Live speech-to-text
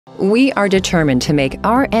We are determined to make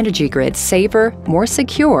our energy grid safer, more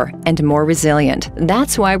secure, and more resilient.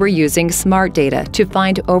 That's why we're using smart data to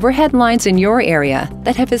find overhead lines in your area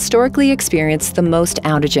that have historically experienced the most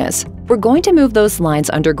outages. We're going to move those lines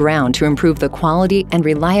underground to improve the quality and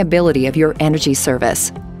reliability of your energy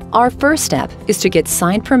service. Our first step is to get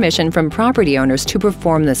signed permission from property owners to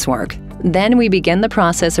perform this work. Then we begin the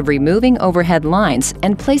process of removing overhead lines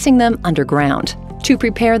and placing them underground. To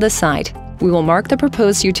prepare the site, we will mark the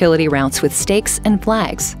proposed utility routes with stakes and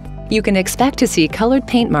flags. You can expect to see colored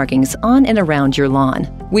paint markings on and around your lawn.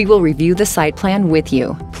 We will review the site plan with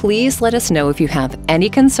you. Please let us know if you have any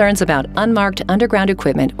concerns about unmarked underground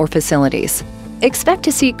equipment or facilities. Expect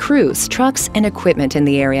to see crews, trucks, and equipment in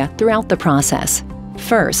the area throughout the process.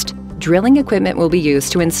 First, drilling equipment will be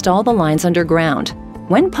used to install the lines underground.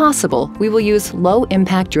 When possible, we will use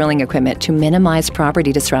low-impact drilling equipment to minimize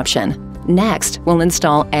property disruption. Next, we'll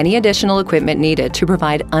install any additional equipment needed to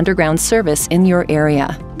provide underground service in your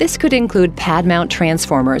area. This could include pad mount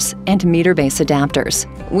transformers and meter base adapters.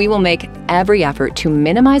 We will make every effort to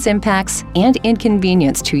minimize impacts and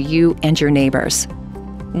inconvenience to you and your neighbors.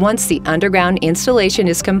 Once the underground installation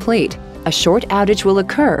is complete, a short outage will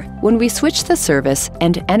occur when we switch the service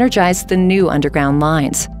and energize the new underground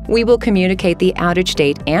lines. We will communicate the outage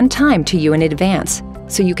date and time to you in advance,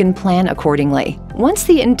 so you can plan accordingly. Once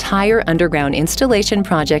the entire underground installation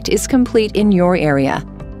project is complete in your area,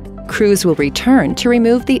 crews will return to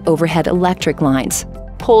remove the overhead electric lines.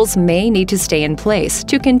 Poles may need to stay in place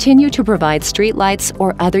to continue to provide streetlights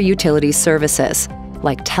or other utility services,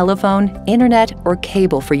 like telephone, internet, or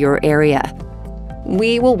cable for your area.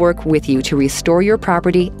 We will work with you to restore your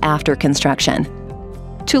property after construction.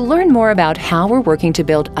 To learn more about how we're working to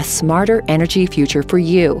build a smarter energy future for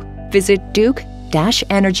you, visit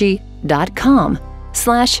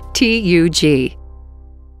duke-energy.com/TUG.